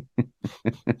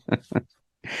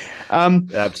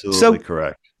 absolutely So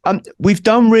correct. we've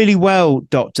done really well,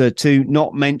 Doctor, to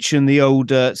not mention the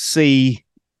old C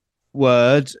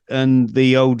word and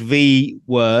the old V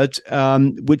word,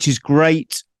 which is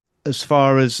great as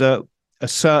far as a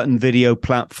certain video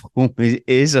platform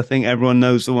is. I think everyone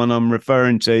knows the one I'm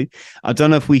referring to. I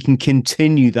don't know if we can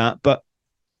continue that, but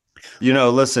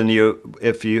Listen,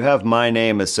 if you have my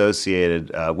name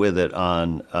associated with it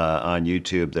on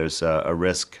YouTube, there's a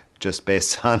risk just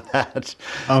based on that.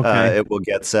 okay. It will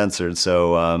get censored.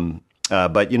 So,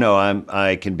 but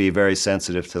I can be very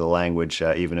sensitive to the language,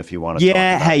 even if you want to talk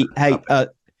Yeah, about hey,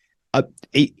 that topic.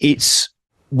 it's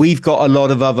we've got a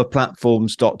lot of other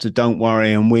platforms, Doctor. Don't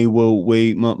worry, and we will.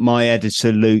 My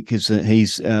editor Luke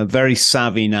he's very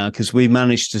savvy now because we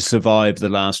managed to survive the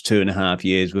last 2.5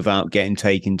 years without getting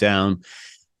taken down.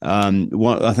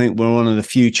 I think we're one of the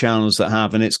few channels that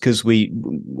have, and it's because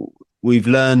we've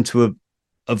learned to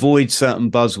avoid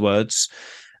certain buzzwords,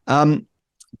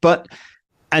 but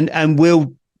and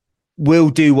we'll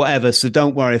do whatever. So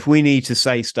don't worry. If we need to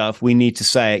say stuff, we need to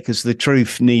say it because the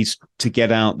truth needs to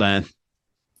get out there.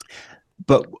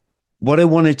 But what I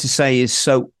wanted to say is,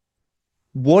 so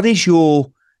what is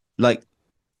your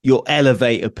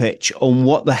elevator pitch on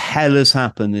what the hell has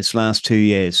happened this last 2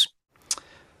 years?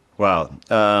 Wow.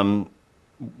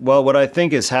 Well, what I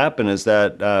think has happened is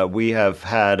that we have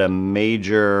had a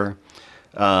major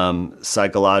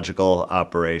psychological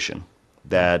operation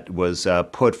that was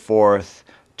put forth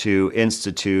to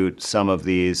institute some of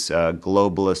these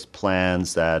globalist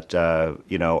plans that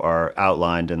are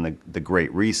outlined in the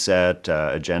Great Reset,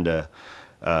 Agenda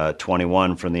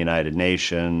 21 from the United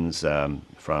Nations,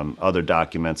 from other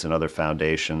documents and other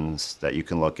foundations that you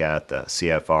can look at, the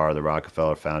CFR, the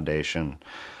Rockefeller Foundation,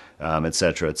 et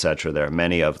cetera, et cetera. There are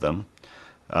many of them.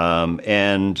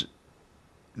 And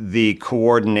the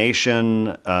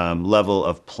coordination level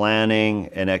of planning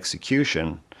and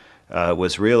execution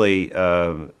was really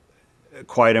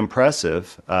quite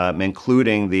impressive,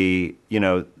 including the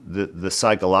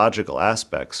psychological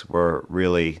aspects were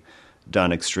really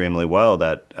done extremely well.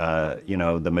 That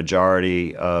the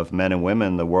majority of men and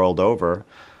women the world over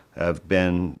have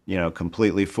been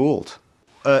completely fooled.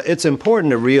 It's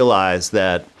important to realize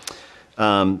that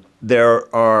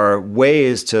there are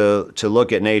ways to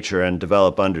look at nature and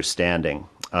develop understanding.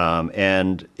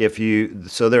 And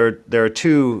there are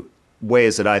two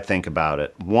ways that I think about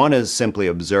it. One is simply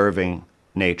observing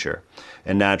nature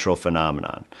and natural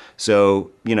phenomenon.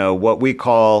 So, what we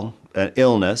call an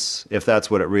illness, if that's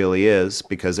what it really is,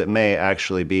 because it may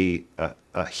actually be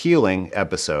a healing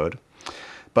episode,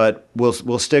 but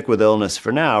we'll stick with illness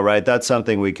for now, right? That's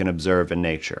something we can observe in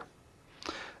nature.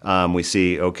 We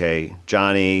see, okay,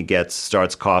 Johnny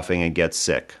starts coughing and gets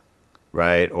sick,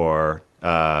 right? Or,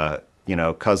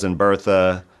 cousin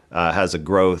Bertha has a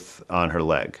growth on her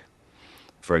leg,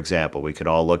 for example. We could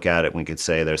all look at it and we could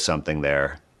say there's something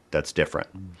there that's different.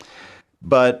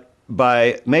 But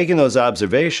by making those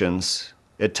observations,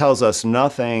 it tells us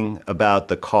nothing about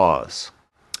the cause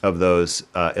of those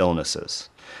illnesses.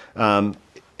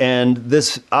 And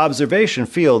this observation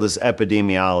field is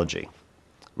epidemiology,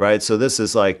 right? So this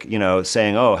is like,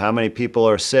 saying, oh, how many people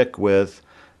are sick with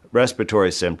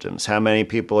respiratory symptoms? How many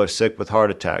people are sick with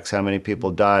heart attacks? How many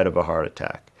people died of a heart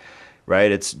attack,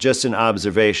 right? It's just an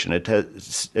observation.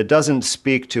 It doesn't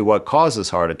speak to what causes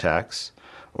heart attacks,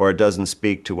 or it doesn't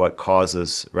speak to what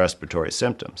causes respiratory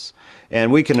symptoms.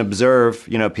 And we can observe,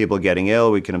 people getting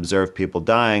ill, we can observe people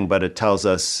dying, but it tells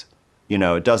us,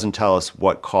 it doesn't tell us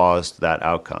what caused that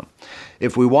outcome.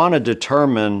 If we want to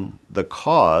determine the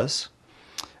cause,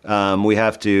 we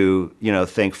have to,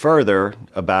 think further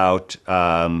about,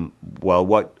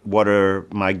 what are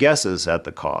my guesses at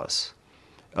the cause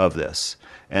of this?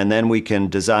 And then we can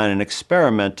design an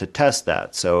experiment to test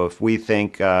that. So if we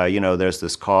think, there's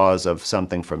this cause of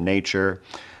something from nature,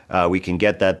 we can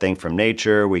get that thing from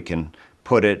nature, we can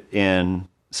put it in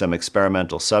some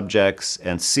experimental subjects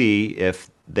and see if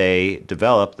they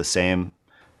develop the same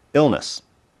illness.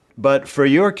 But for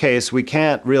your case, we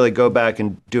can't really go back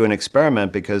and do an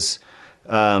experiment because,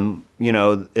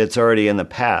 it's already in the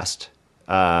past.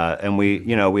 And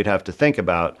we'd have to think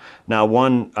about. Now,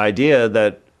 one idea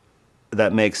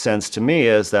that makes sense to me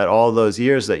is that all those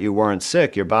years that you weren't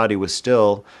sick, your body was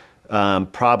still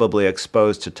probably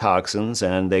exposed to toxins,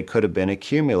 and they could have been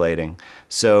accumulating.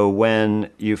 So when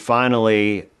you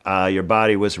finally, your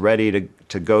body was ready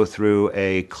to go through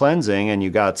a cleansing and you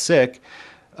got sick,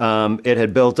 it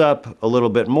had built up a little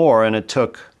bit more, and it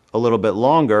took a little bit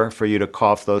longer for you to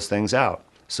cough those things out.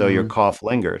 So your cough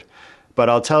lingered. But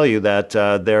I'll tell you that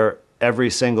every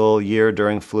single year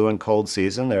during flu and cold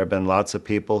season, there have been lots of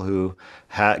people who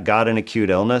got an acute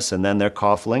illness and then their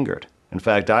cough lingered. In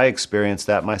fact, I experienced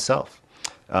that myself,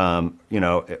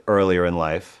 earlier in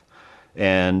life.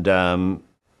 And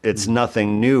it's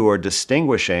nothing new or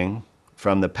distinguishing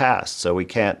from the past. So we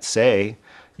can't say,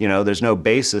 there's no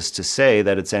basis to say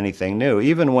that it's anything new.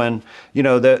 Even when,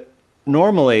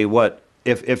 normally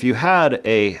if you had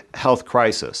a health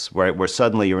crisis, right, where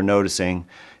suddenly you were noticing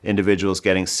individuals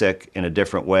getting sick in a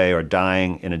different way or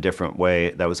dying in a different way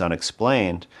that was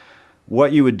unexplained,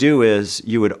 what you would do is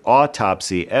you would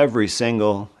autopsy every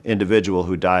single individual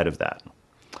who died of that,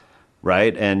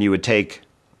 right? And you would take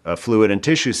fluid and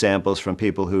tissue samples from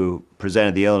people who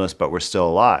presented the illness but were still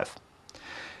alive.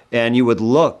 And you would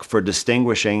look for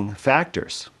distinguishing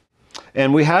factors.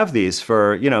 And we have these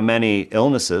for, many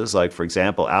illnesses, like, for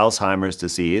example, Alzheimer's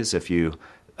disease.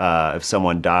 If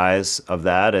someone dies of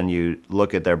that and you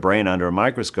look at their brain under a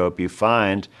microscope, you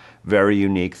find very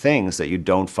unique things that you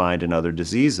don't find in other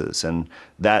diseases. And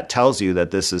that tells you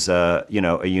that this is a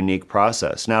unique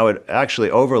process. Now, it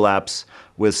actually overlaps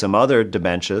with some other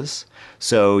dementias.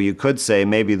 So you could say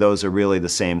maybe those are really the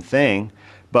same thing,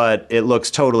 but it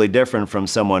looks totally different from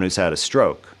someone who's had a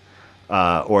stroke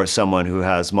or someone who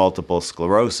has multiple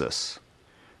sclerosis,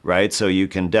 right? So you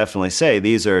can definitely say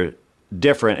these are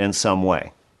different in some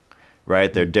way,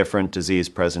 right? They're different disease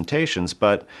presentations.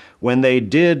 But when they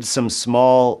did some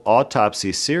small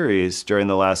autopsy series during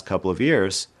the last couple of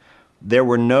years, there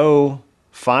were no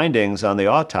findings on the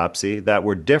autopsy that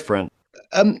were different.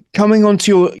 Coming on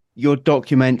to your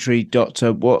documentary,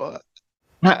 Doctor,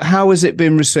 how has it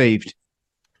been received?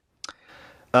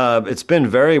 It's been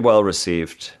very well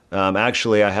received.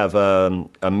 Actually, I have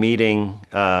a meeting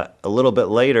a little bit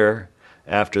later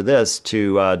after this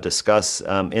to discuss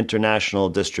international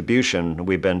distribution.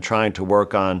 We've been trying to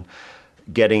work on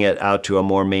getting it out to a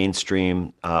more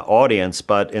mainstream audience,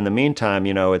 but in the meantime,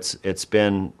 it's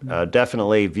been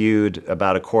definitely viewed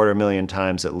about 250,000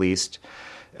 times at least.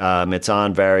 It's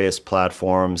on various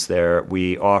platforms.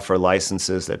 We offer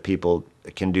licenses that people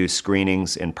can do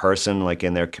screenings in person, like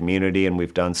in their community, and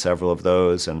we've done several of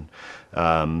those. And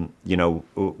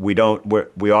We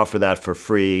offer that for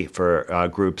free for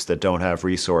groups that don't have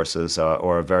resources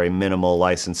or a very minimal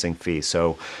licensing fee.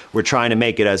 So we're trying to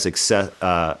make it as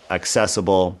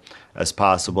accessible as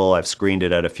possible. I've screened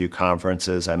it at a few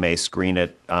conferences. I may screen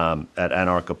it at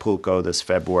Anarchapulco this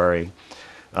February,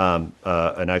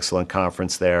 an excellent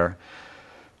conference there.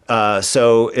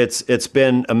 So it's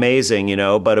been amazing,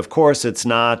 but of course it's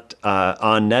not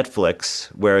on Netflix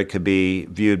where it could be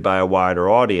viewed by a wider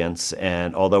audience.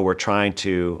 And although we're trying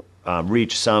to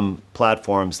reach some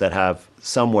platforms that have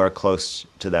somewhere close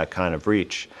to that kind of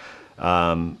reach,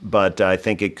 but I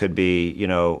think it could be,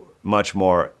 much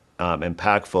more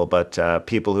impactful. But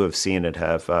people who have seen it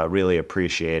have really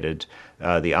appreciated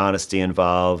the honesty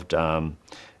involved,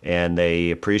 and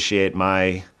they appreciate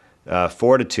my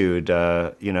fortitude,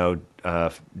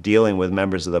 dealing with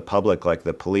members of the public like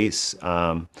the police,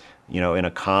 in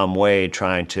a calm way,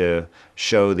 trying to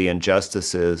show the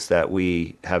injustices that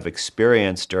we have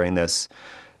experienced during this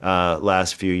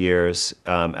last few years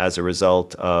as a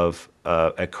result of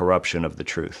a corruption of the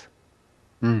truth.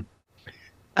 Mm.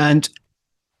 And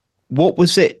what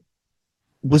was it?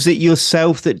 Was it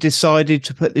yourself that decided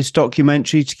to put this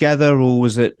documentary together, or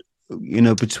was it,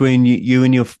 between you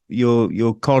and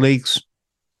your colleagues?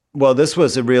 Well, this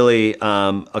was really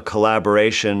a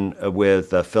collaboration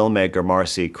with filmmaker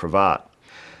Marcy Cravat.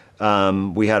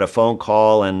 We had a phone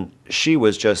call, and she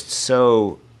was just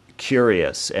so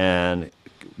curious and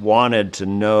wanted to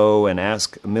know and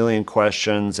ask a million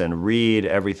questions and read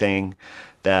everything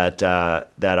that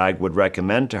I would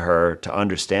recommend to her to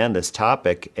understand this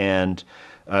topic. And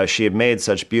she had made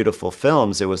such beautiful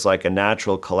films. It was like a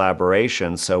natural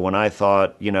collaboration. So when I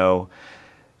thought,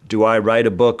 do I write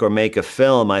a book or make a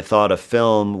film? I thought a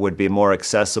film would be more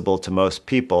accessible to most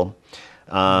people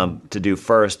to do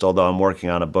first, although I'm working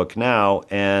on a book now.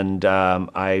 And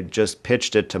I just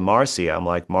pitched it to Marcy. I'm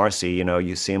like, Marcy,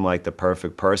 you seem like the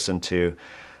perfect person to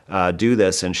do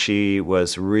this. And she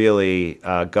was really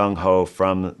gung-ho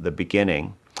from the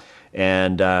beginning.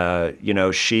 And,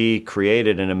 she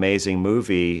created an amazing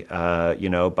movie,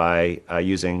 by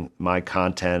using my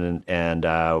content. And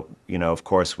of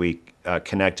course, we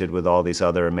connected with all these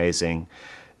other amazing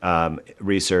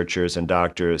researchers and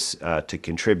doctors to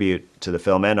contribute to the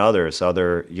film, and other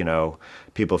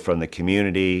people from the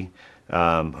community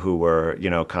who were,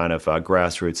 kind of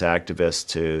grassroots activists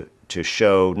to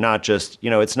show not just,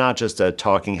 it's not just a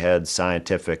talking head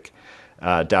scientific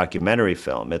documentary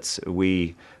film.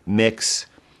 We mix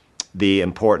the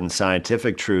important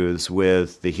scientific truths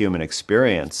with the human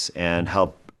experience and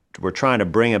we're trying to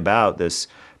bring about this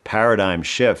paradigm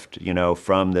shift,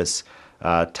 from this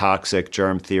toxic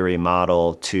germ theory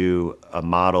model to a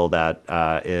model that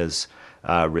is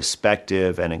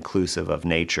respective and inclusive of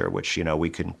nature, which, we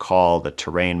can call the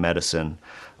terrain medicine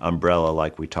umbrella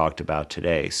like we talked about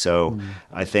today. So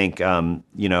I think,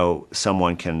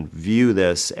 someone can view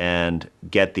this and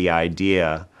get the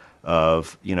idea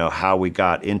of, how we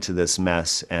got into this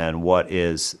mess and what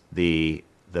is the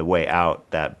way out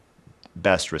that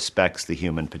best respects the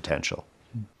human potential.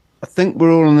 I think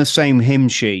we're all on the same hymn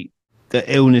sheet that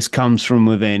illness comes from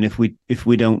within if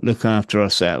we don't look after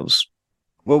ourselves.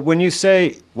 Well, when you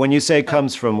say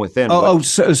comes from within,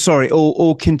 sorry,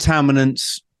 or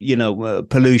contaminants,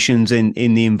 pollutions in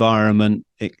the environment.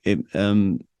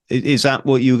 Is that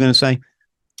what you were going to say?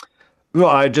 Well,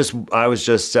 I was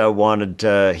just wanted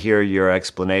to hear your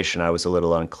explanation. I was a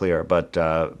little unclear,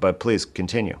 but please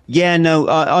continue. Yeah, no,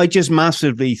 I just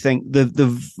massively think the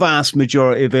vast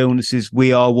majority of illnesses,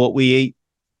 we are what we eat.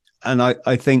 And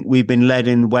I think we've been led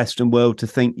in the Western world to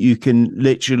think you can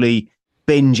literally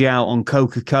binge out on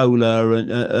Coca-Cola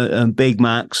and Big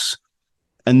Macs,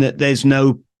 and that there's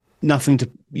nothing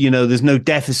to, there's no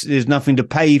deficit, there's nothing to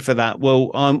pay for that.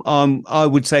 Well, I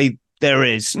would say there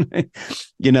is.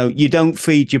 You don't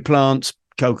feed your plants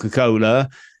Coca-Cola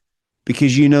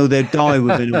because they'd die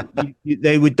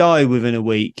they would die within a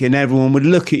week, and everyone would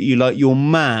look at you like you're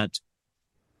mad.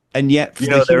 And yet,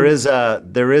 there is a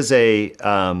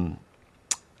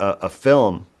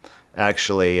film.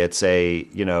 Actually, it's a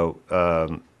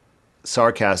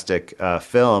sarcastic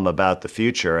film about the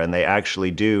future, and they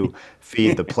actually do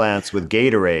feed the plants with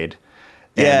Gatorade,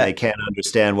 and they can't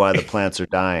understand why the plants are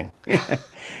dying.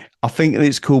 I think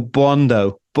it's called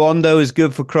Bondo. Bondo is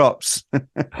good for crops.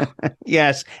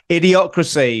 Yes,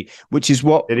 idiocracy, which is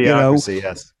what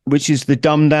yes, which is the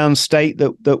dumbed down state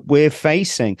that we're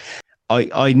facing.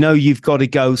 I know you've got to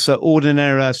go, so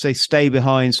ordinarily I say stay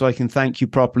behind so I can thank you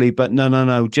properly. But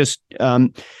no, just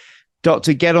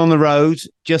Doctor, get on the road.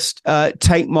 Just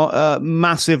take my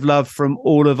massive love from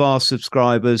all of our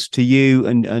subscribers to you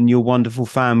and your wonderful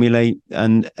family,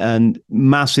 and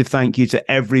massive thank you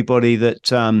to everybody that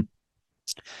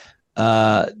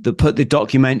put the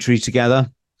documentary together.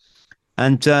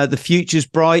 And the future's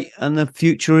bright, and the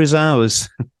future is ours.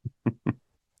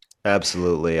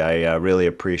 Absolutely. I really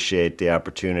appreciate the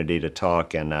opportunity to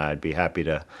talk, and I'd be happy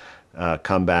to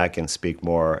come back and speak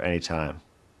more anytime.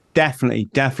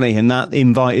 Definitely. And that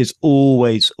invite is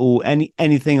always,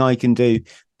 anything I can do,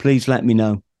 please let me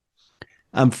know.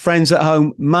 And friends at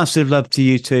home, massive love to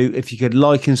you too. If you could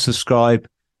like and subscribe,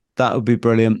 that would be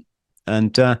brilliant.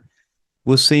 And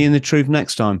we'll see you in the truth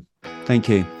next time. Thank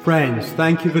you. Friends,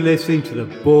 thank you for listening to the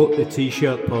Bought the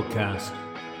T-Shirt podcast.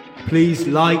 Please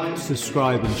like,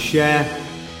 subscribe and share.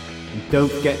 And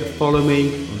don't forget to follow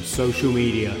me on social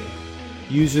media.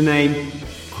 Username,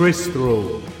 Chris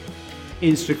Thrall.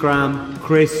 Instagram,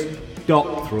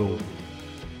 chris.thrall.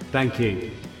 Thank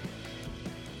you.